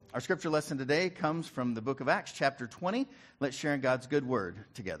Our scripture lesson today comes from the book of Acts, chapter 20. Let's share in God's good word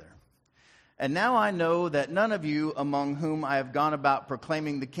together. And now I know that none of you among whom I have gone about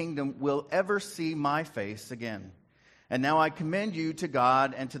proclaiming the kingdom will ever see my face again. And now I commend you to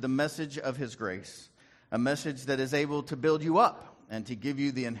God and to the message of his grace, a message that is able to build you up and to give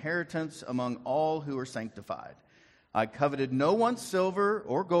you the inheritance among all who are sanctified. I coveted no one's silver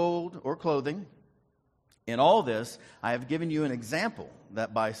or gold or clothing. In all this, I have given you an example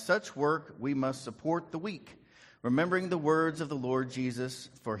that by such work we must support the weak, remembering the words of the Lord Jesus,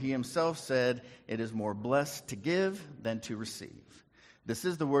 for he himself said, it is more blessed to give than to receive. This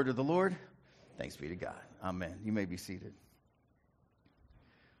is the word of the Lord. Thanks be to God. Amen. You may be seated.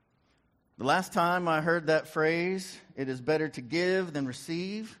 The last time I heard that phrase, it is better to give than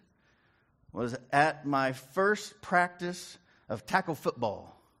receive, was at my first practice of tackle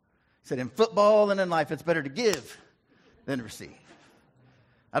football. It said in football and in life, it's better to give than receive.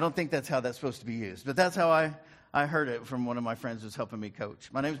 I don't think that's how that's supposed to be used, but that's how I heard it from one of my friends who's helping me coach.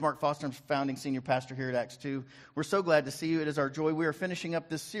 My name is Mark Foster. I'm founding senior pastor here at Acts 2. We're so glad to see you. It is our joy. We are finishing up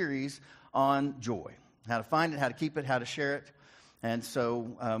this series on joy, how to find it, how to keep it, how to share it. And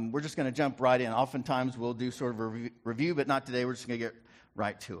so we're just going to jump right in. Oftentimes we'll do sort of a review, but not today. We're just going to get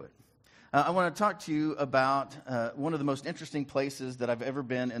right to it. I want to talk to you about one of the most interesting places that I've ever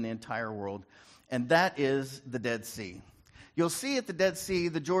been in the entire world, and that is the Dead Sea. You'll see at the Dead Sea,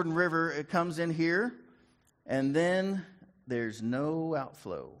 the Jordan River, it comes in here, and then there's no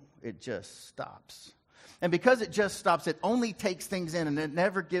outflow. It just stops. And because it just stops, it only takes things in, and it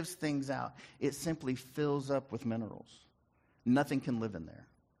never gives things out. It simply fills up with minerals. Nothing can live in there.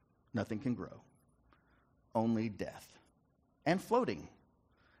 Nothing can grow. Only death and floating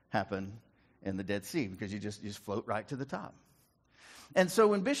happen in the Dead Sea because you just float right to the top. And so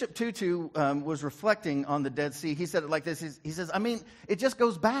when Bishop Tutu was reflecting on the Dead Sea, he said it like this. He says, it just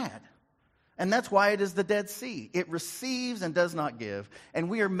goes bad. And that's why it is the Dead Sea. It receives and does not give. And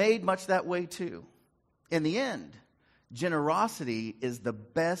we are made much that way too. In the end, generosity is the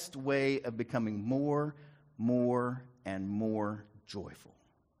best way of becoming more, and more joyful.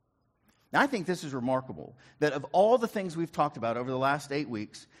 Now, I think this is remarkable, that of all the things we've talked about over the last 8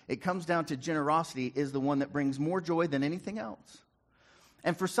 weeks, it comes down to generosity is the one that brings more joy than anything else.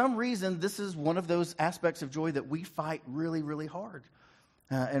 And for some reason, this is one of those aspects of joy that we fight really, really hard.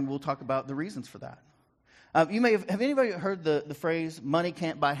 And we'll talk about the reasons for that. Have anybody heard the phrase, money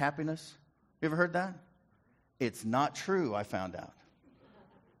can't buy happiness? You ever heard that? It's not true, I found out.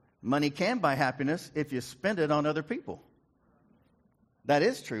 Money can buy happiness if you spend it on other people. That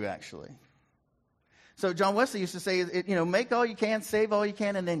is true, actually. So John Wesley used to say, make all you can, save all you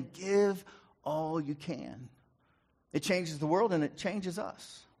can, and then give all you can. It changes the world and it changes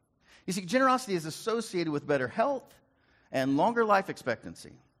us. You see, generosity is associated with better health and longer life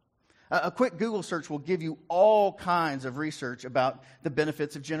expectancy. A quick Google search will give you all kinds of research about the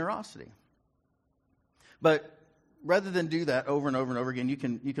benefits of generosity. But rather than do that over and over and over again, you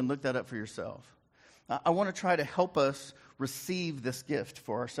can look that up for yourself. I want to try to help us receive this gift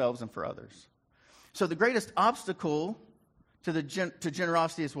for ourselves and for others. So the greatest obstacle to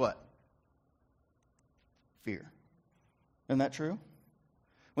generosity is what? Fear. Isn't that true?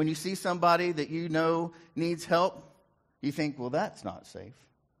 When you see somebody that you know needs help, you think, well, that's not safe.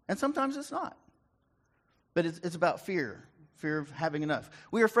 And sometimes it's not. But it's about fear of having enough.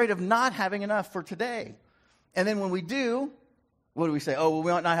 We're afraid of not having enough for today. And then when we do, what do we say? Oh, well,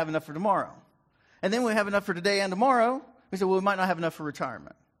 we might not have enough for tomorrow. And then we have enough for today and tomorrow. We say, well, we might not have enough for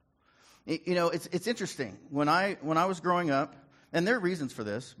retirement. It's interesting. When I was growing up, and there are reasons for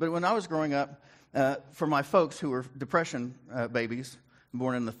this, but when I was growing up, for my folks who were depression babies,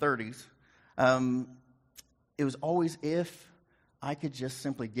 born in the 30s, it was always if I could just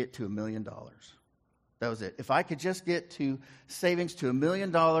simply get to $1 million. That was it. If I could just get to savings to $1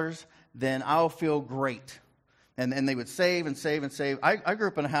 million, then I'll feel great. And they would save and save and save. I grew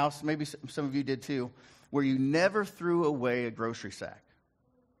up in a house, maybe some of you did too, where you never threw away a grocery sack.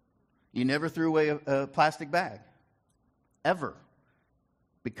 You never threw away a plastic bag. Ever.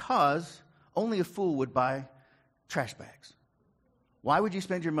 Because only a fool would buy trash bags. Why would you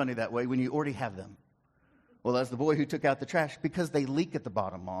spend your money that way when you already have them? Well, that's the boy who took out the trash. Because they leak at the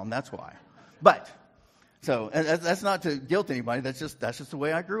bottom, Mom. That's why. But, and that's not to guilt anybody. That's just the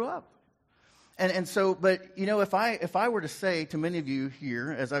way I grew up. And so, but, if I were to say to many of you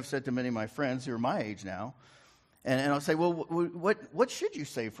here, as I've said to many of my friends who are my age now, and I'll say, well, what should you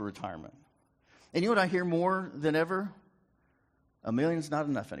save for retirement? And you know what I hear more than ever? $1 million's not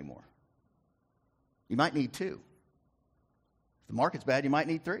enough anymore. You might need 2. If the market's bad, you might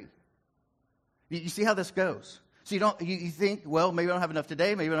need 3. You see how this goes. So you think, well, maybe I don't have enough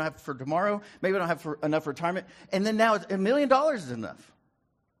today, maybe I don't have for tomorrow, maybe I don't have enough for retirement, and then now $1 million is enough.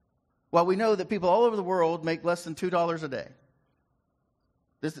 While we know that people all over the world make less than $2 a day.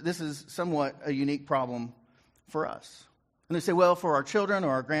 This is somewhat a unique problem for us. And they say, well, for our children or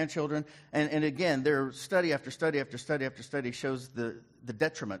our grandchildren, and again, there study after study after study after study shows the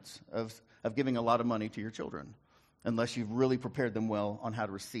detriments of giving a lot of money to your children, unless you've really prepared them well on how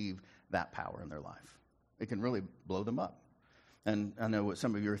to receive that power in their life. It can really blow them up. And I know what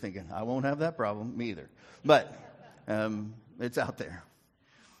some of you are thinking, I won't have that problem, me either. But it's out there.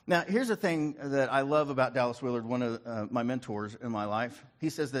 Now, here's the thing that I love about Dallas Willard, one of my mentors in my life. He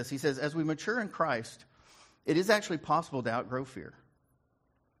says this. He says, as we mature in Christ, it is actually possible to outgrow fear.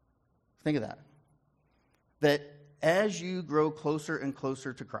 Think of that. That as you grow closer and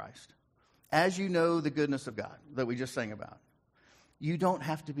closer to Christ, as you know the goodness of God that we just sang about, you don't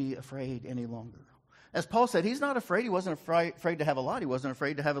have to be afraid any longer. As Paul said, he's not afraid. He wasn't afraid to have a lot. He wasn't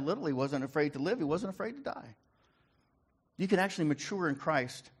afraid to have a little. He wasn't afraid to live. He wasn't afraid to die. You can actually mature in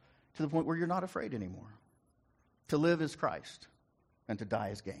Christ to the point where you're not afraid anymore. To live is Christ, and to die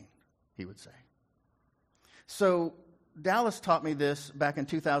is gain, he would say. So Dallas taught me this back in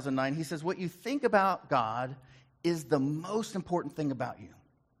 2009. He says, what you think about God is the most important thing about you.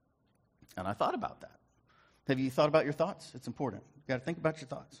 And I thought about that. Have you thought about your thoughts? It's important. You've got to think about your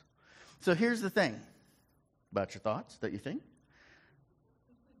thoughts. So here's the thing about your thoughts that you think.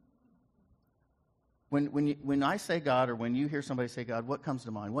 When I say God, or when you hear somebody say God, what comes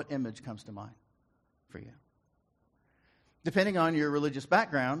to mind? What image comes to mind for you? Depending on your religious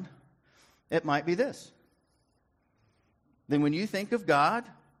background, it might be this. Then when you think of God,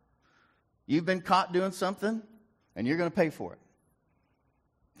 you've been caught doing something, and you're going to pay for it.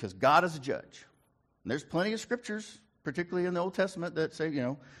 Because God is a judge. And there's plenty of scriptures, particularly in the Old Testament, that say,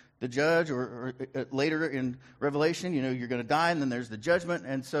 the judge, or later in Revelation, you're going to die, and then there's the judgment.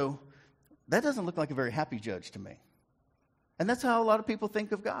 And so that doesn't look like a very happy judge to me. And that's how a lot of people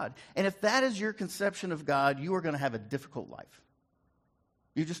think of God. And if that is your conception of God, you are going to have a difficult life.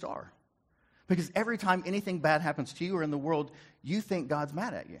 You just are. Because every time anything bad happens to you or in the world, you think God's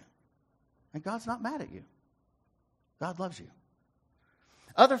mad at you. And God's not mad at you. God loves you.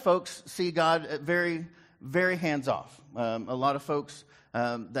 Other folks see God very, very hands-off. A lot of folks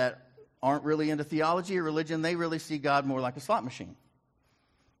that aren't really into theology or religion, they really see God more like a slot machine.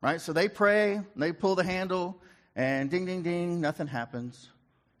 Right? So they pray, they pull the handle, and ding, ding, ding, nothing happens.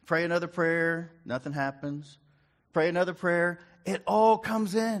 Pray another prayer, nothing happens. Pray another prayer, it all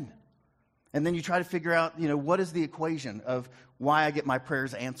comes in. And then you try to figure out, what is the equation of why I get my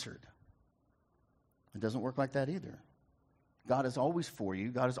prayers answered? It doesn't work like that either. God is always for you.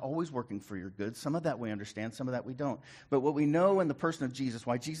 God is always working for your good. Some of that we understand, some of that we don't. But what we know in the person of Jesus,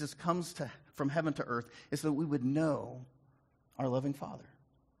 why Jesus comes from heaven to earth, is so that we would know our loving Father.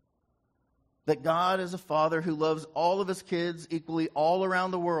 That God is a Father who loves all of his kids equally all around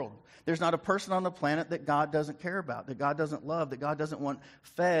the world. There's not a person on the planet that God doesn't care about, that God doesn't love, that God doesn't want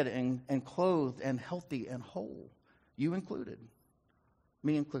fed and clothed and healthy and whole. You included.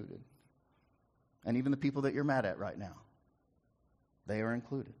 Me included. And even the people that you're mad at right now. They are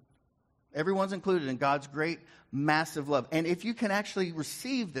included. Everyone's included in God's great, massive love. And if you can actually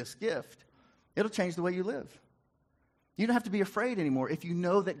receive this gift, it'll change the way you live. You don't have to be afraid anymore if you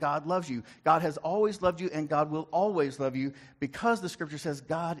know that God loves you. God has always loved you, and God will always love you, because the Scripture says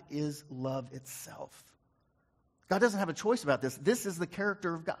God is love itself. God doesn't have a choice about this. This is the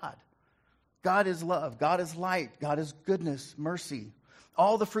character of God. God is love. God is light. God is goodness, mercy.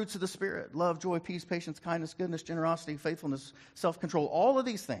 All the fruits of the Spirit, love, joy, peace, patience, kindness, goodness, generosity, faithfulness, self-control, all of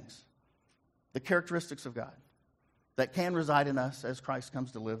these things, the characteristics of God that can reside in us as Christ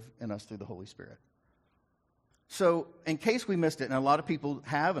comes to live in us through the Holy Spirit. So, in case we missed it, and a lot of people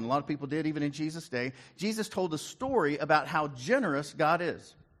have, and a lot of people did even in Jesus' day, Jesus told a story about how generous God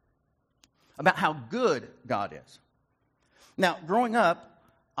is, about how good God is. Now, growing up,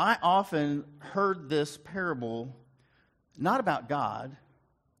 I often heard this parable not about God,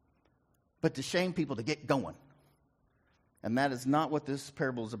 but to shame people to get going. And that is not what this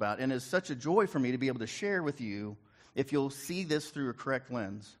parable is about. And it's such a joy for me to be able to share with you, if you'll see this through a correct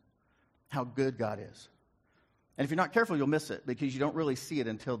lens, how good God is. And if you're not careful, you'll miss it, because you don't really see it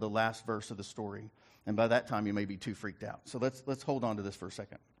until the last verse of the story. And by that time, you may be too freaked out. So let's hold on to this for a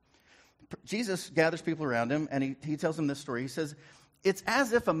second. Jesus gathers people around him, and he tells them this story. He says, it's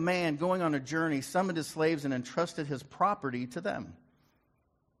as if a man going on a journey summoned his slaves and entrusted his property to them.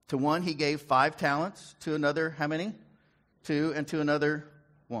 To one he gave 5 talents, to another, how many? 2, and to another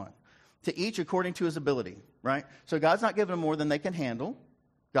 1. To each according to his ability, right? So God's not giving them more than they can handle.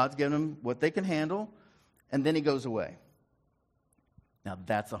 God's giving them what they can handle. and then he goes away. Now,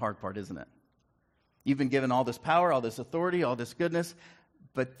 that's the hard part, isn't it? You've been given all this power, all this authority, all this goodness,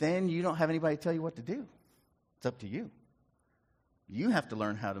 but then you don't have anybody to tell you what to do. It's up to you. You have to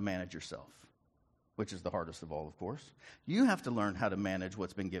learn how to manage yourself, which is the hardest of all, of course. You have to learn how to manage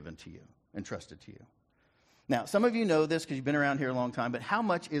what's been given to you, entrusted to you. Now, some of you know this because you've been around here a long time, but how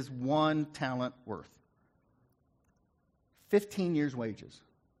much is one talent worth? 15 years' wages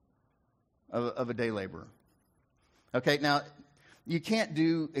of a day laborer. Okay, now, you can't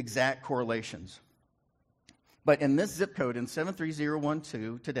do exact correlations. But in this zip code, in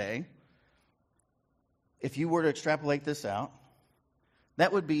 73012 today, if you were to extrapolate this out,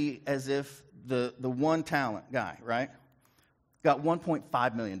 that would be as if the one talent guy, right, got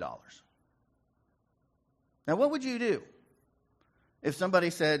 $1.5 million. Now, what would you do if somebody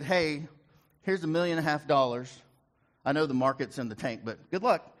said, hey, here's $1.5 million. I know the market's in the tank, but good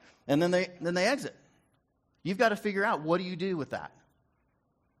luck. And then they exit. You've got to figure out, what do you do with that?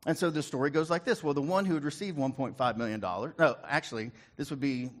 And so the story goes like this. Well, the one who had received $1.5 million, no, actually, this would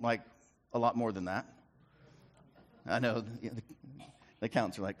be like a lot more than that. I know the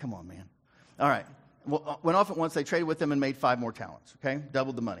accountants are like, come on, man. All right. Well, went off at once, they traded with them and made 5 more talents, okay?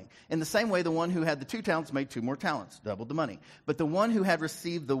 Doubled the money. In the same way, the one who had the 2 talents made 2 more talents, doubled the money. But the one who had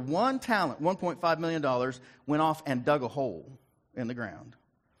received the 1 talent, $1.5 million, went off and dug a hole in the ground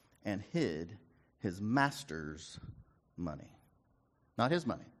and hid his master's money. Not his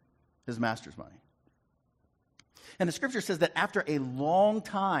money, his master's money. And the scripture says that after a long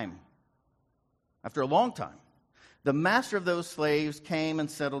time, the master of those slaves came and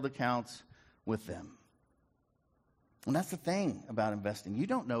settled accounts with them. And that's the thing about investing. You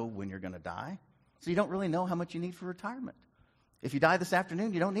don't know when you're going to die, so you don't really know how much you need for retirement. If you die this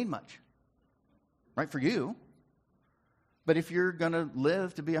afternoon, you don't need much, right, for you. But if you're going to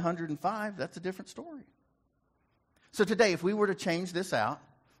live to be 105, that's a different story. So today, if we were to change this out,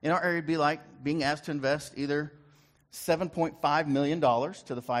 in our area, it'd be like being asked to invest either $7.5 million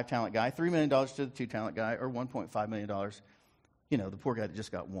to the 5-talent guy, $3 million to the 2-talent guy, or $1.5 million, the poor guy that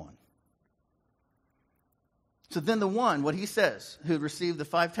just got 1. So then the one, what he says, who received the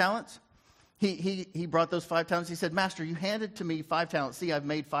 5 talents, he brought those 5 talents. He said, Master, you handed to me 5 talents. See, I've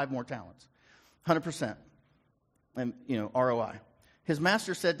made 5 more talents. 100%. And, ROI. His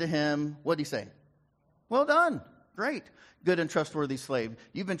master said to him, what did he say? Well done. Great. Good and trustworthy slave.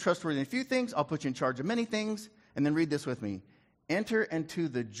 You've been trustworthy in a few things. I'll put you in charge of many things. And then read this with me. Enter into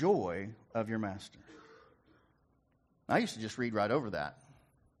the joy of your master. I used to just read right over that.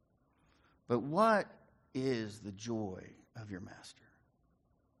 But what is the joy of your master?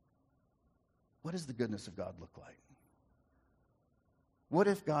 What does the goodness of God look like? What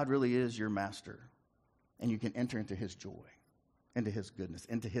if God really is your master and you can enter into his joy, into his goodness,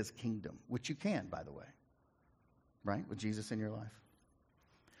 into his kingdom, which you can, by the way, right, with Jesus in your life?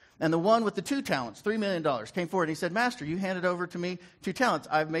 And the one with the 2 talents, $3 million, came forward and he said, Master, you handed over to me 2 talents.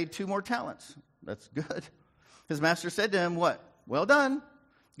 I've made 2 more talents. That's good. His master said to him, what? Well done.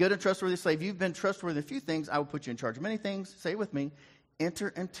 Good and trustworthy slave. You've been trustworthy in a few things. I will put you in charge of many things. Say it with me. Enter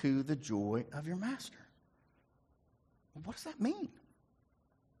into the joy of your master. Well, what does that mean?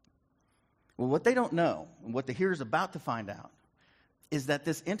 Well, what they don't know, and what the hearer is about to find out, is that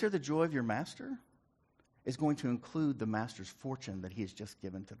this enter the joy of your master is going to include the master's fortune that he has just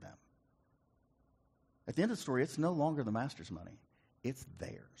given to them. At the end of the story, it's no longer the master's money. It's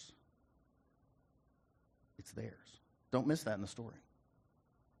theirs. It's theirs. Don't miss that in the story.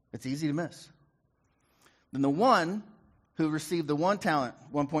 It's easy to miss. Then the one who received the 1 talent,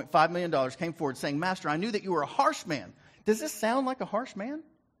 $1.5 million, came forward saying, Master, I knew that you were a harsh man. Does this sound like a harsh man?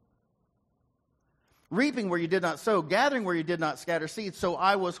 Reaping where you did not sow, gathering where you did not scatter seeds. So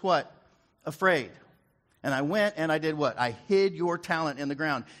I was what? Afraid. And I went and I did what? I hid your talent in the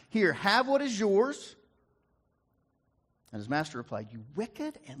ground. Here, have what is yours. And his master replied, you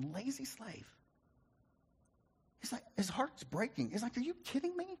wicked and lazy slave. He's like, his heart's breaking. He's like, are you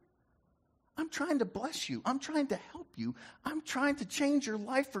kidding me? I'm trying to bless you. I'm trying to help you. I'm trying to change your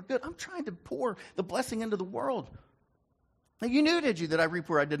life for good. I'm trying to pour the blessing into the world. Now, you knew, did you, that I reap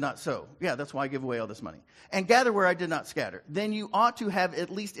where I did not sow? Yeah, that's why I give away all this money. And gather where I did not scatter. Then you ought to have at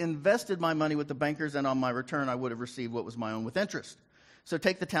least invested my money with the bankers, and on my return I would have received what was my own with interest. So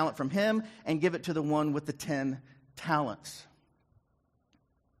take the talent from him and give it to the one with the 10 talents.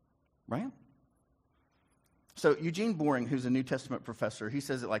 Right? So Eugene Boring, who's a New Testament professor, he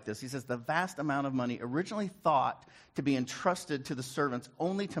says it like this. He says, the vast amount of money originally thought to be entrusted to the servants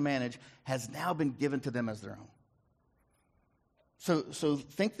only to manage has now been given to them as their own. So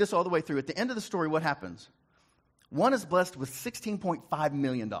think this all the way through. At the end of the story, what happens? One is blessed with $16.5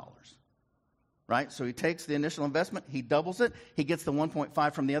 million, right? So he takes the initial investment, he doubles it, he gets the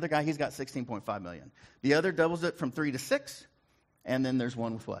 1.5 from the other guy, he's got 16.5 million. The other doubles it from 3 to 6, and then there's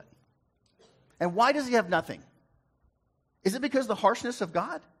one with what? And why does he have nothing? Is it because of the harshness of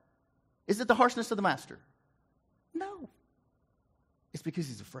God? Is it the harshness of the master? No. It's because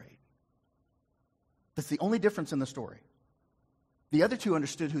he's afraid. That's the only difference in the story. The other two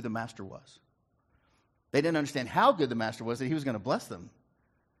understood who the master was. They didn't understand how good the master was, that he was going to bless them.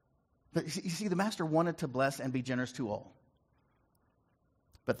 But you see, the master wanted to bless and be generous to all.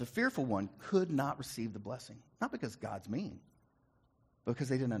 But the fearful one could not receive the blessing. Not because God's mean, but because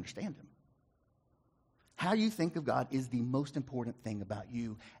they didn't understand him. How you think of God is the most important thing about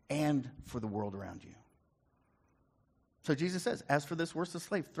you and for the world around you. So Jesus says, as for this worthless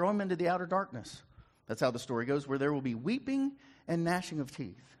slave, throw him into the outer darkness. That's how the story goes, where there will be weeping and gnashing of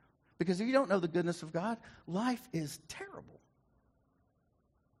teeth. Because if you don't know the goodness of God, life is terrible.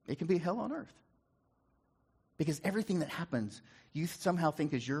 It can be hell on earth. Because everything that happens, you somehow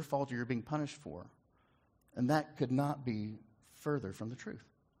think is your fault or you're being punished for. And that could not be further from the truth.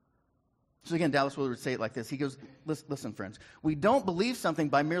 So again, Dallas Willard would say it like this. He goes, listen, friends, we don't believe something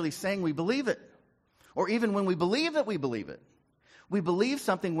by merely saying we believe it. Or even when we believe that we believe it. We believe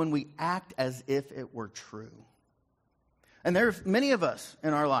something when we act as if it were true. And there are many of us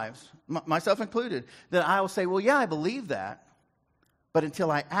in our lives, myself included, that I will say, well, yeah, I believe that. But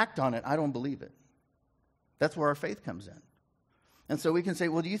until I act on it, I don't believe it. That's where our faith comes in. And so we can say,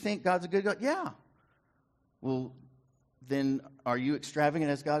 well, do you think God's a good God? Yeah. Well, then are you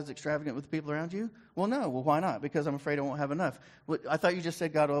extravagant as God is extravagant with the people around you? Well, no. Well, why not? Because I'm afraid I won't have enough. Well, I thought you just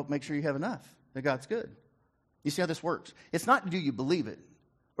said God will make sure you have enough, that God's good. You see how this works? It's not do you believe it,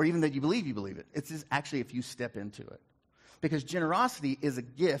 or even that you believe it. It's just actually if you step into it. Because generosity is a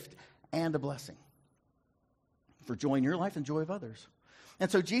gift and a blessing for joy in your life and joy of others.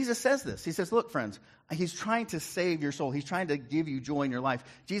 And so Jesus says this. He says, look, friends, he's trying to save your soul. He's trying to give you joy in your life.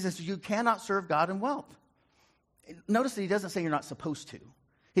 Jesus says, you cannot serve God and wealth. Notice that he doesn't say you're not supposed to.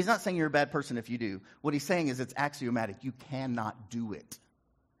 He's not saying you're a bad person if you do. What he's saying is it's axiomatic. You cannot do it.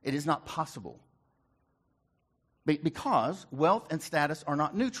 It is not possible. Because wealth and status are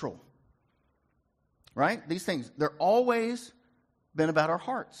not neutral. Right? These things, they're always been about our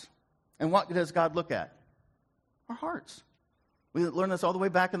hearts. And what does God look at? Our hearts. We learn this all the way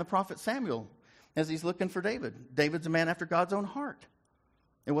back in the prophet Samuel as he's looking for David. David's a man after God's own heart.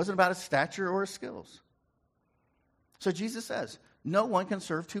 It wasn't about his stature or his skills. So Jesus says, no one can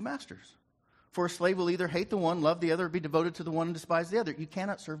serve two masters. For a slave will either hate the one, love the other, or be devoted to the one and despise the other. You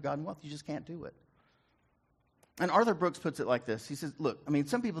cannot serve God and wealth. You just can't do it. And Arthur Brooks puts it like this. He says, look,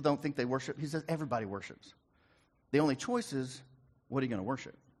 some people don't think they worship. He says, everybody worships. The only choice is, what are you going to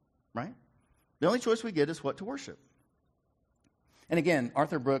worship? Right? The only choice we get is what to worship. And again,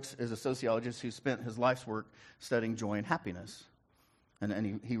 Arthur Brooks is a sociologist who spent his life's work studying joy and happiness.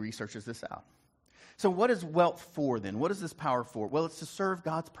 And he researches this out. So what is wealth for then? What is this power for? Well, it's to serve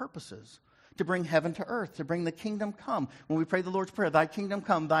God's purposes. To bring heaven to earth. To bring the kingdom come. When we pray the Lord's Prayer, thy kingdom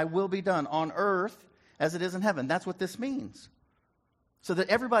come, thy will be done on earth as it is in heaven. That's what this means. So that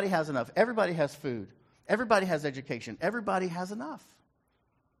everybody has enough. Everybody has food. Everybody has education. Everybody has enough.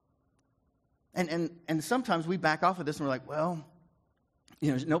 And sometimes we back off of this and we're like, well,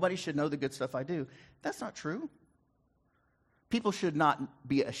 nobody should know the good stuff I do. That's not true. People should not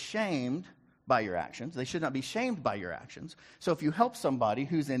be ashamed by your actions. They should not be shamed by your actions. So if you help somebody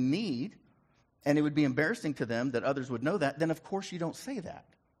who's in need, and it would be embarrassing to them that others would know that, then of course you don't say that.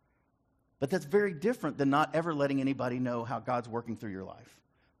 But that's very different than not ever letting anybody know how God's working through your life.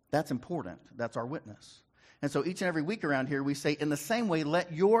 That's important. That's our witness. And so each and every week around here, we say, in the same way,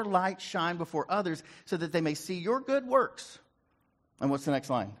 let your light shine before others so that they may see your good works. And what's the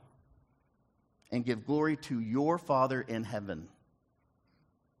next line? And give glory to your Father in heaven.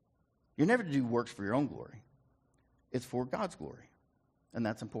 You're never to do works for your own glory. It's for God's glory. And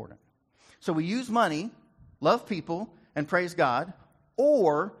that's important. So we use money, love people, and praise God,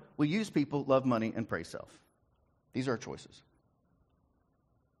 or we use people, love money, and praise self. These are our choices.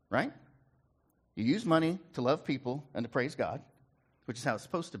 Right? You use money to love people and to praise God, which is how it's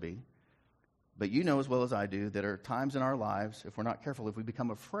supposed to be. But you know as well as I do that there are times in our lives, if we're not careful, if we become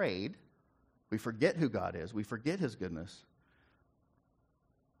afraid, we forget who God is, we forget his goodness.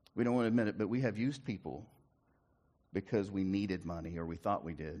 We don't want to admit it, but we have used people because we needed money or we thought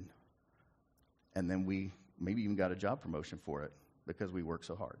we did. And then we maybe even got a job promotion for it because we worked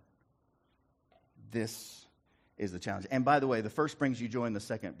so hard. This is the challenge. And by the way, the first brings you joy and the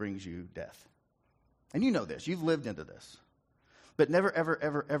second brings you death. And you know this. You've lived into this. But never, ever,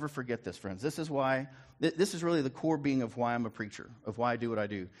 ever, ever forget this, friends. This is why, this is really the core being of why I'm a preacher, of why I do what I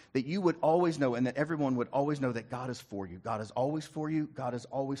do. That you would always know, and that everyone would always know that God is for you. God is always for you. God is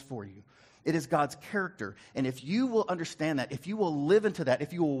always for you. It is God's character. And if you will understand that, if you will live into that,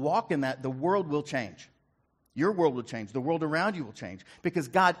 if you will walk in that, the world will change. Your world will change. The world around you will change. Because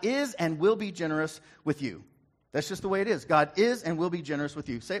God is and will be generous with you. That's just the way it is. God is and will be generous with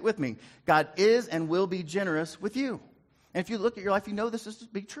you. Say it with me. God is and will be generous with you. And if you look at your life, you know this is to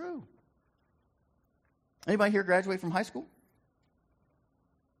be true. Anybody here graduate from high school?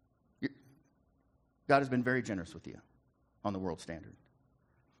 God has been very generous with you on the world standard.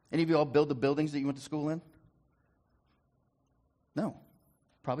 Any of you all build the buildings that you went to school in? No,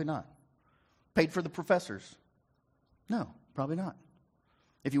 probably not. Paid for the professors? No, probably not.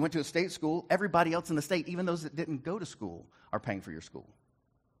 If you went to a state school, everybody else in the state, even those that didn't go to school, are paying for your school.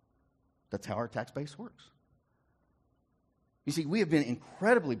 That's how our tax base works. You see, we have been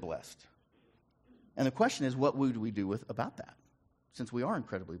incredibly blessed. And the question is, what would we do about that, since we are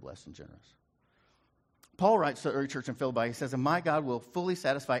incredibly blessed and generous? Paul writes to the early church in Philippi, he says, and my God will fully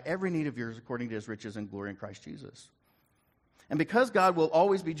satisfy every need of yours according to his riches and glory in Christ Jesus. And because God will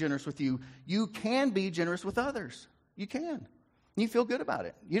always be generous with you, you can be generous with others. You can. You feel good about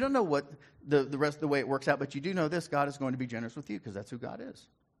it. You don't know what the rest of the way it works out, but you do know this, God is going to be generous with you because that's who God is.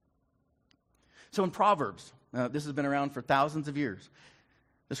 So in Proverbs, this has been around for thousands of years.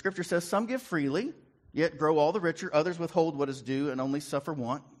 The scripture says, some give freely, yet grow all the richer. Others withhold what is due and only suffer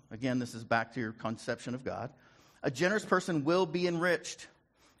want. Again, this is back to your conception of God. A generous person will be enriched,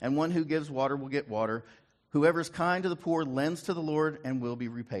 and one who gives water will get water. Whoever is kind to the poor lends to the Lord and will be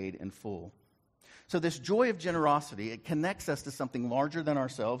repaid in full. So this joy of generosity, it connects us to something larger than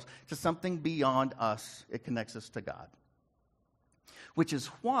ourselves, to something beyond us. It connects us to God. Which is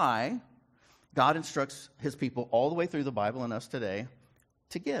why God instructs his people all the way through the Bible and us today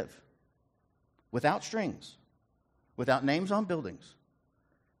to give. Without strings. Without names on buildings.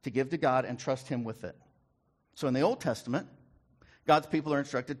 To give to God and trust him with it. So in the Old Testament, God's people are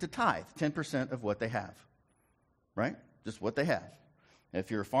instructed to tithe 10% of what they have. Right? Just what they have. If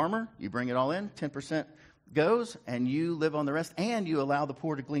you're a farmer, you bring it all in, 10% goes, and you live on the rest, and you allow the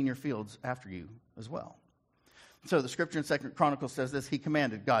poor to glean your fields after you as well. So the scripture in 2 Chronicles says this, he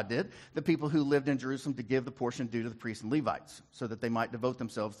commanded, God did, the people who lived in Jerusalem to give the portion due to the priests and Levites, so that they might devote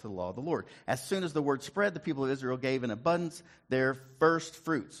themselves to the law of the Lord. As soon as the word spread, the people of Israel gave in abundance their first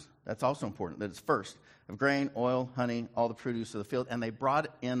fruits. That's also important, that it's first, of grain, oil, honey, all the produce of the field, and they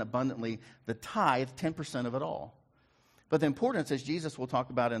brought in abundantly the tithe, 10% of it all. But the importance, as Jesus will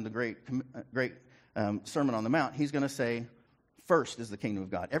talk about in the great Sermon on the Mount, he's going to say, first is the kingdom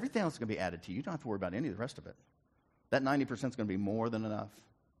of God. Everything else is going to be added to you. You don't have to worry about any of the rest of it. That 90% is going to be more than enough.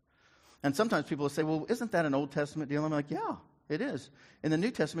 And sometimes people will say, well, isn't that an Old Testament deal? I'm like, yeah, it is. In the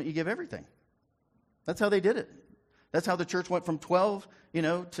New Testament, you give everything. That's how they did it. That's how the church went from 12,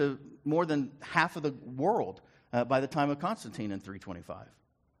 to more than half of the world by the time of Constantine in 325.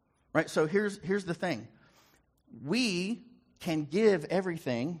 Right? So here's the thing. We can give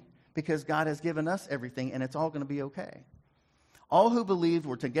everything because God has given us everything, and it's all going to be okay. All who believed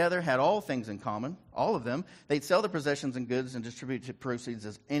were together, had all things in common, all of them. They'd sell their possessions and goods and distribute proceeds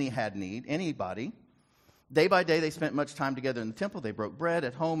as any had need, anybody. Day by day, they spent much time together in the temple. They broke bread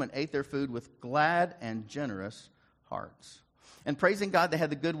at home and ate their food with glad and generous hearts. And praising God, they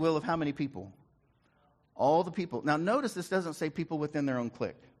had the goodwill of how many people? All the people. Now, notice this doesn't say people within their own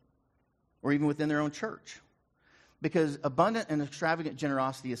clique or even within their own church. Because abundant and extravagant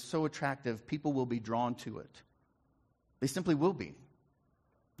generosity is so attractive, people will be drawn to it. They simply will be.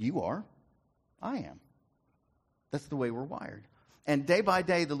 You are. I am. That's the way we're wired. And day by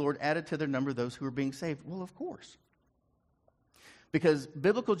day, the Lord added to their number those who were being saved. Well, of course. Because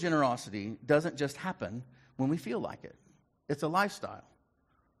biblical generosity doesn't just happen when we feel like it. It's a lifestyle.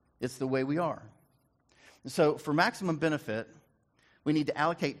 It's the way we are. So for maximum benefit, we need to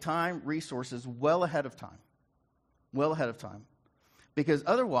allocate time, resources well ahead of time. Well ahead of time. Because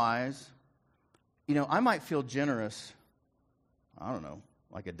otherwise, I might feel generous, I don't know,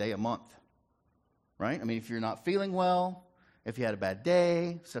 like a day a month. Right? I mean, if you're not feeling well, if you had a bad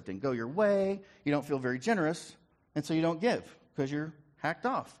day, stuff didn't go your way, you don't feel very generous, and so you don't give because you're hacked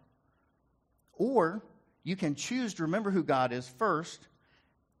off. Or you can choose to remember who God is first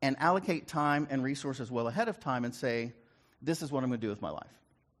and allocate time and resources well ahead of time and say, this is what I'm going to do with my life.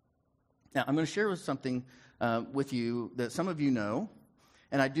 Now, I'm going to share something with you that some of you know,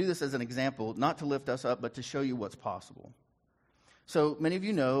 and I do this as an example, not to lift us up, but to show you what's possible. So many of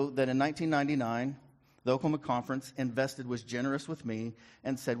you know that in 1999, The Oklahoma Conference was generous with me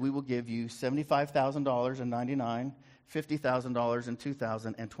and said, we will give you $75,000 in 99, $50,000 in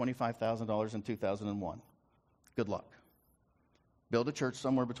 2000, and $25,000 in 2001. Good luck. Build a church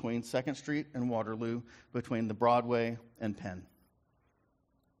somewhere between 2nd Street and Waterloo, between the Broadway and Penn.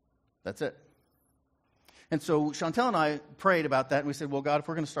 That's it. And so Chantel and I prayed about that, and we said, well, God, if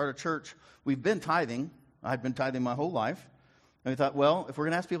we're going to start a church, we've been tithing. I've been tithing my whole life. And we thought, well, if we're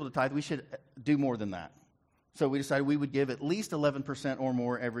going to ask people to tithe, we should do more than that. So we decided we would give at least 11% or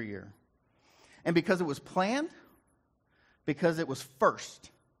more every year. And because it was planned, because it was first,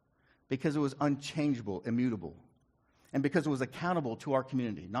 because it was unchangeable, immutable, and because it was accountable to our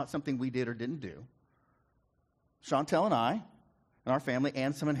community, not something we did or didn't do, Chantel and I and our family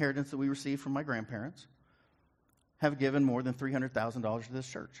and some inheritance that we received from my grandparents have given more than $300,000 to this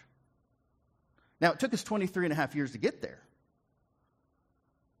church. Now, it took us 23 and a half years to get there.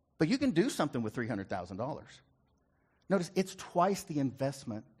 But you can do something with $300,000. Notice, it's twice the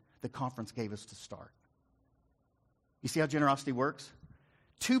investment the conference gave us to start. You see how generosity works?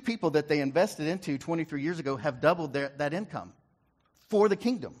 2 people that they invested into 23 years ago have doubled that income for the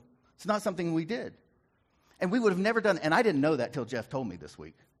kingdom. It's not something we did. And we would have never done, and I didn't know that till Jeff told me this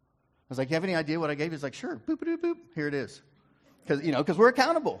week. I was like, you have any idea what I gave? He's like, sure, boop-a-doop-boop, here it is. Because we're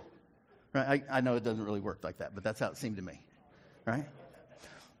accountable. Right? I know it doesn't really work like that, but that's how it seemed to me. Right?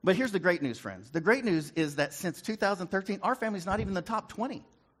 But here's the great news, friends. The great news is that since 2013, our family's not even in the top 20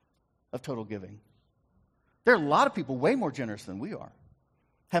 of total giving. There are a lot of people way more generous than we are,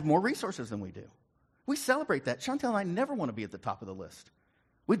 have more resources than we do. We celebrate that. Chantel and I never want to be at the top of the list.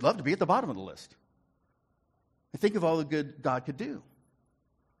 We'd love to be at the bottom of the list. And think of all the good God could do.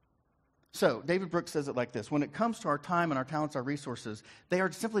 So, David Brooks says it like this: when it comes to our time and our talents, our resources, they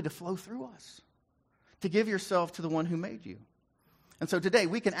are simply to flow through us, to give yourself to the one who made you. And so today,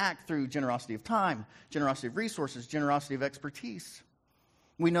 we can act through generosity of time, generosity of resources, generosity of expertise.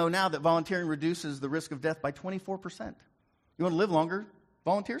 We know now that volunteering reduces the risk of death by 24%. You want to live longer?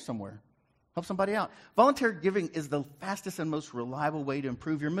 Volunteer somewhere. Help somebody out. Volunteer giving is the fastest and most reliable way to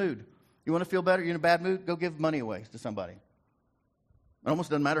improve your mood. You want to feel better? You're in a bad mood? Go give money away to somebody. It almost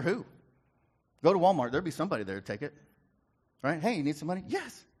doesn't matter who. Go to Walmart. There'll be somebody there to take it. Right? Hey, you need some money?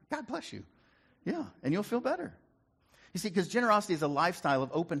 Yes. God bless you. Yeah. And you'll feel better. You see, because generosity is a lifestyle of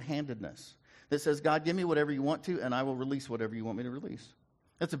open-handedness that says, God, give me whatever you want to, and I will release whatever you want me to release.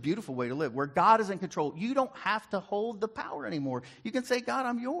 That's a beautiful way to live, where God is in control. You don't have to hold the power anymore. You can say, God,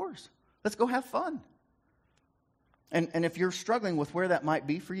 I'm yours. Let's go have fun. And if you're struggling with where that might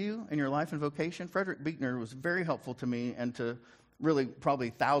be for you in your life and vocation, Frederick Buechner was very helpful to me and to really probably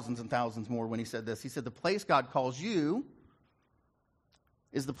thousands and thousands more when he said this. He said, the place God calls you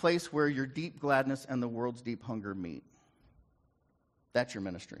is the place where your deep gladness and the world's deep hunger meet. That's your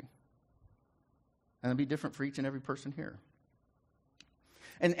ministry. And it'll be different for each and every person here.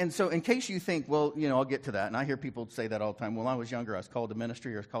 And so in case you think, well, I'll get to that. And I hear people say that all the time. Well, when I was younger, I was called to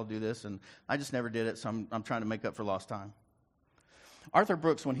ministry or I was called to do this, and I just never did it, so I'm trying to make up for lost time. Arthur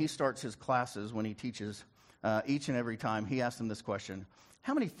Brooks, when he starts his classes, when he teaches, each and every time, he asks them this question: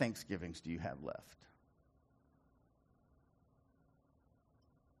 how many Thanksgivings do you have left?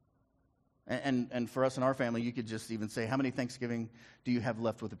 And for us in our family, you could just even say, how many Thanksgiving do you have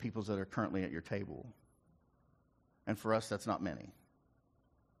left with the peoples that are currently at your table? And for us, that's not many.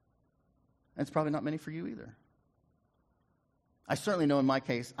 And it's probably not many for you either. I certainly know in my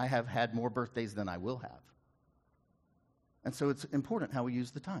case, I have had more birthdays than I will have. And so it's important how we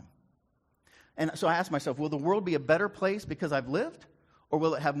use the time. And so I ask myself, will the world be a better place because I've lived, or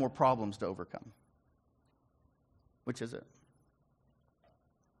will it have more problems to overcome? Which is it?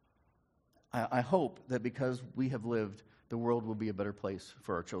 I hope that because we have lived, the world will be a better place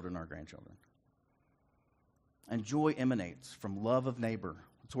for our children and our grandchildren. And joy emanates from love of neighbor.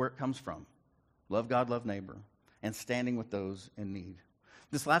 That's where it comes from. Love God, love neighbor, and standing with those in need.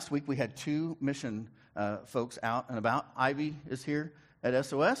 This last week, we had 2 mission folks out and about. Ivy is here at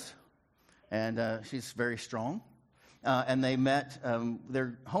SOS, and she's very strong. And they met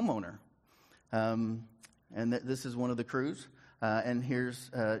their homeowner. And this is one of the crews. And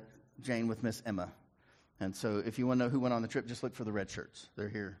here's Jane with Miss Emma. And so if you want to know who went on the trip, just look for the red shirts. They're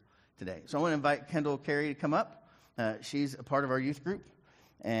here today. So I want to invite Kendall Carey to come up. She's a part of our youth group,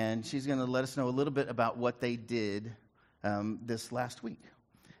 and she's going to let us know a little bit about what they did this last week.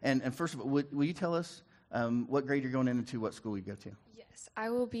 And first of all, will you tell us what grade you're going into, what school you go to? Yes, I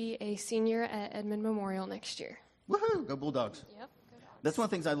will be a senior at Edmond Memorial next year. Woohoo! Go Bulldogs. Yep. Go Dogs. That's one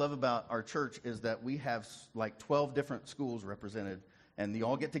of the things I love about our church is that we have like 12 different schools represented, and you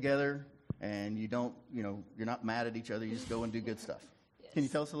all get together, and you don't, you're not mad at each other. You just go and do good stuff. Yes. Can you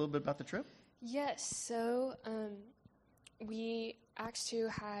tell us a little bit about the trip? Yes, so we Acts 2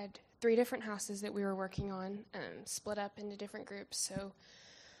 had 3 different houses that we were working on, split up into different groups. So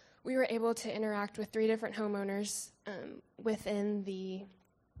we were able to interact with 3 different homeowners within the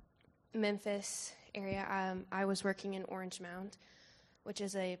Memphis area. I was working in Orange Mound, which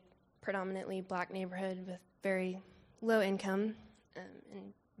is a predominantly black neighborhood with very low income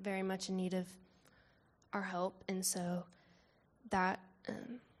and very much in need of our help. And so that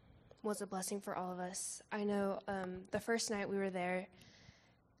was a blessing for all of us. I know the first night we were there,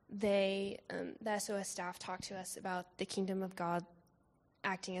 the SOS staff talked to us about the kingdom of God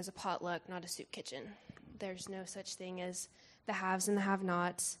acting as a potluck, not a soup kitchen. There's no such thing as the haves and the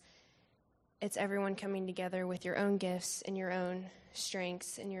have-nots. It's everyone coming together with your own gifts and your own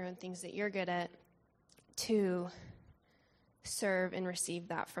strengths and your own things that you're good at to serve and receive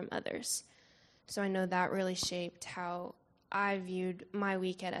that from others. So I know that really shaped how I viewed my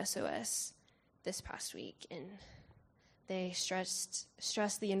week at SOS this past week, and they stressed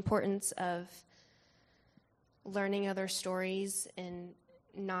the importance of learning other stories and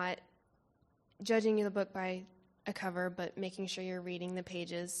not judging the book by a cover, but making sure you're reading the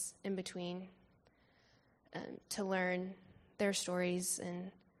pages in between to learn their stories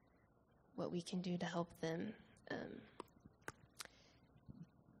and what we can do to help them.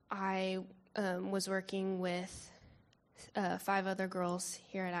 I was working with 5 other girls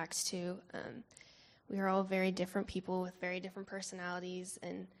here at Acts 2. We are all very different people with very different personalities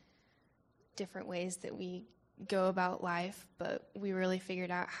and different ways that we go about life, but we really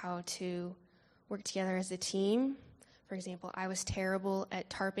figured out how to work together as a team. For example, I was terrible at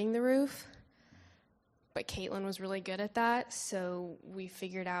tarping the roof, but Caitlin was really good at that, so we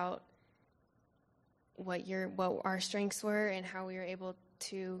figured out what our strengths were and how we were able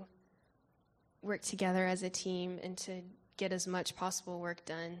to work together as a team and to get as much possible work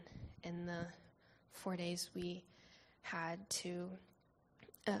done in the 4 days we had to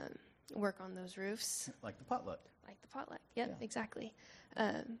work on those roofs. Like the potluck. Yep, Yeah. Exactly.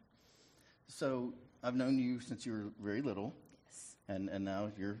 So I've known you since you were very little. Yes. And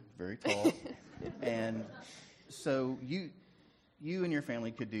now you're very tall. And so you and your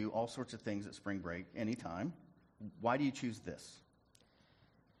family could do all sorts of things at spring break anytime. Why do you choose this?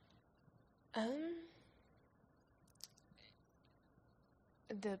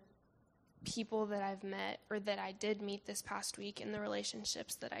 The people that I've met or that I did meet this past week and the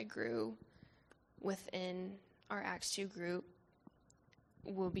relationships that I grew within our Acts 2 group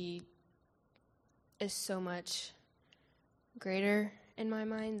is so much greater in my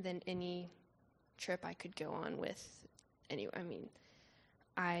mind than any trip I could go on with anyone. I mean,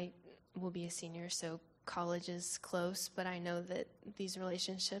 I will be a senior, so college is close, but I know that these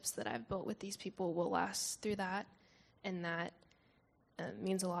relationships that I've built with these people will last through that, and that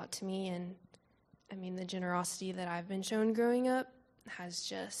means a lot to me. And I mean, the generosity that I've been shown growing up has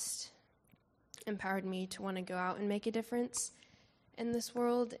just empowered me to want to go out and make a difference in this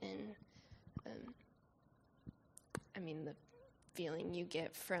world. And I mean, the feeling you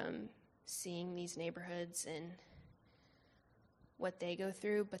get from seeing these neighborhoods and what they go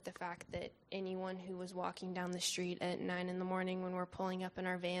through, but the fact that anyone who was walking down the street at 9 a.m. when we're pulling up in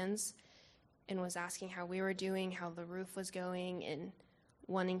our vans and was asking how we were doing, how the roof was going, and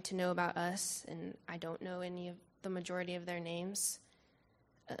wanting to know about us, and I don't know the majority of their names,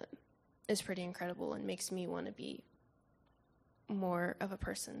 is pretty incredible and makes me want to be more of a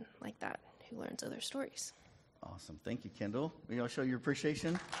person like that who learns other stories. Awesome. Thank you, Kendall. Will you all show your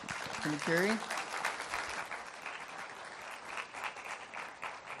appreciation to Carrie?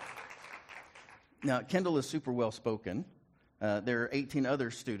 Now, Kendall is super well-spoken. There are 18 other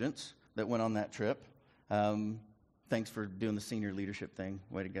students that went on that trip. Thanks for doing the senior leadership thing.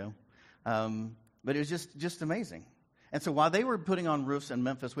 Way to go. But it was just amazing. And so while they were putting on roofs in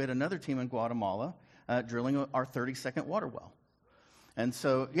Memphis, we had another team in Guatemala drilling our 32nd water well. And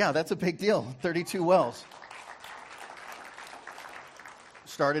so, yeah, that's a big deal. 32 wells.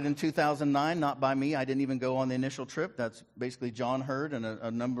 Started in 2009, not by me. I didn't even go on the initial trip. That's basically John Hurd and a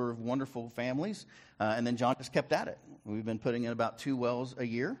number of wonderful families. And then John just kept at it. We've been putting in about 2 wells a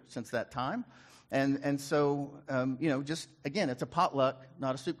year since that time. And so, just, again, it's a potluck,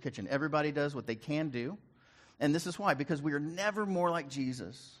 not a soup kitchen. Everybody does what they can do. And this is why, because we are never more like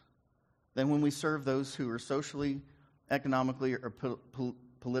Jesus than when we serve those who are socially, economically, or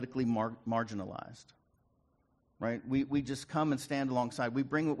politically marginalized. Right? We just come and stand alongside. We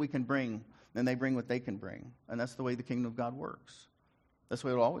bring what we can bring, and they bring what they can bring. And that's the way the kingdom of God works. That's the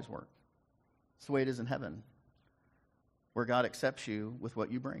way it will always work. It's the way it is in heaven, where God accepts you with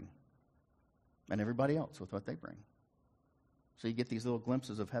what you bring, and everybody else with what they bring. So you get these little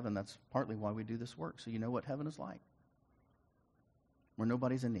glimpses of heaven. That's partly why we do this work, so you know what heaven is like, where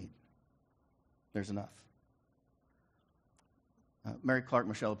nobody's in need. There's enough. Mary Clark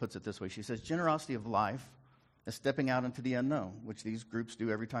Michelle puts it this way. She says, generosity of life is stepping out into the unknown, which these groups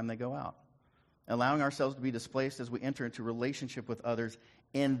do every time they go out. Allowing ourselves to be displaced as we enter into relationship with others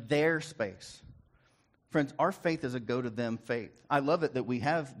in their space. Friends, our faith is a go-to-them faith. I love it that we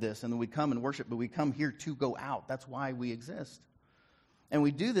have this and that we come and worship, but we come here to go out. That's why we exist. And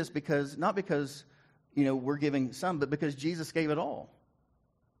we do this because, not because, we're giving some, but because Jesus gave it all.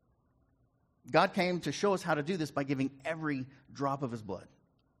 God came to show us how to do this by giving every drop of his blood,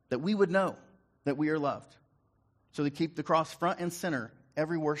 that we would know that we are loved. So to keep the cross front and center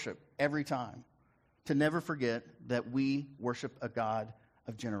every worship, every time, to never forget that we worship a God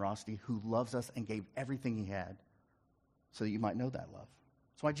of generosity who loves us and gave everything he had so that you might know that love.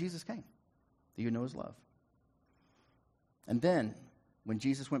 That's why Jesus came, that you know his love. And then, when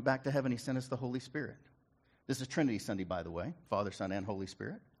Jesus went back to heaven, he sent us the Holy Spirit. This is Trinity Sunday, by the way, Father, Son, and Holy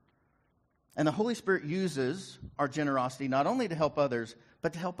Spirit. And the Holy Spirit uses our generosity not only to help others,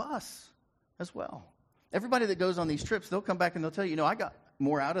 but to help us as well. Everybody that goes on these trips, they'll come back and they'll tell you, I got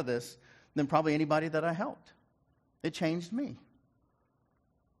more out of this than probably anybody that I helped. It changed me.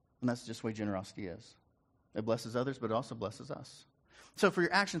 And that's just the way generosity is. It blesses others, but it also blesses us. So for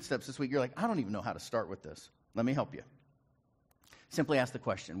your action steps this week, you're like, I don't even know how to start with this. Let me help you. Simply ask the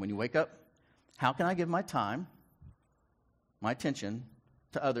question, when you wake up, how can I give my time, my attention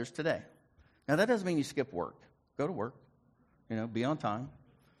to others today? Now, that doesn't mean you skip work. Go to work, be on time.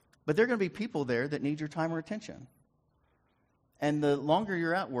 But there are going to be people there that need your time or attention. And the longer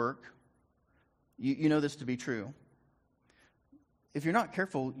you're at work, you know this to be true. If you're not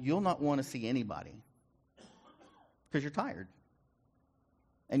careful, you'll not want to see anybody because you're tired.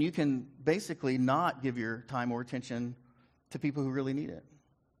 And you can basically not give your time or attention to people who really need it.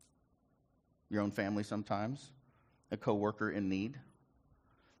 Your own family sometimes, a coworker in need.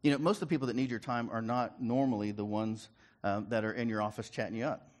 Most of the people that need your time are not normally the ones that are in your office chatting you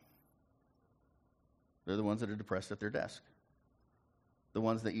up. They're the ones that are depressed at their desk. The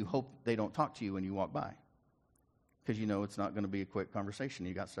ones that you hope they don't talk to you when you walk by. Because it's not going to be a quick conversation.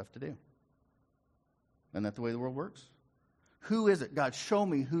 You got stuff to do. Isn't that the way the world works? Who is it? God, show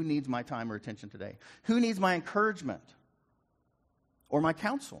me who needs my time or attention today. Who needs my encouragement? Or my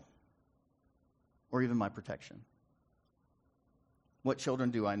counsel? Or even my protection? What children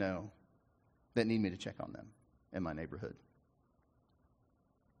do I know that need me to check on them in my neighborhood?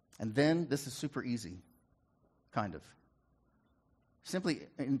 And then, this is super easy, kind of. Simply,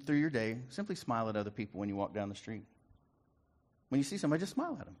 through your day, simply smile at other people when you walk down the street. When you see somebody, just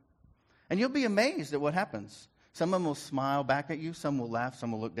smile at them. And you'll be amazed at what happens. Some of them will smile back at you, some will laugh,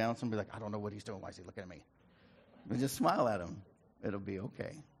 some will look down, some will be like, I don't know what he's doing, why is he looking at me? But just smile at him. It'll be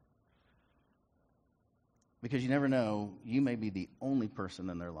okay. Because you never know, you may be the only person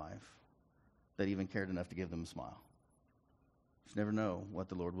in their life that even cared enough to give them a smile. You never know what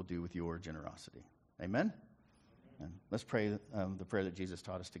the Lord will do with your generosity. Amen? And let's pray the prayer that Jesus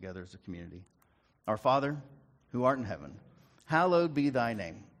taught us together as a community. Our Father, who art in heaven, hallowed be thy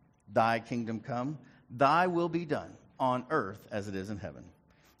name. Thy kingdom come, thy will be done on earth as it is in heaven.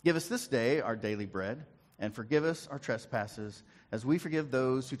 Give us this day our daily bread, and forgive us our trespasses as we forgive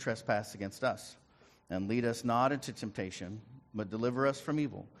those who trespass against us. And lead us not into temptation, but deliver us from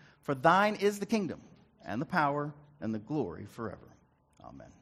evil. For thine is the kingdom, and the power, and the glory forever. Amen.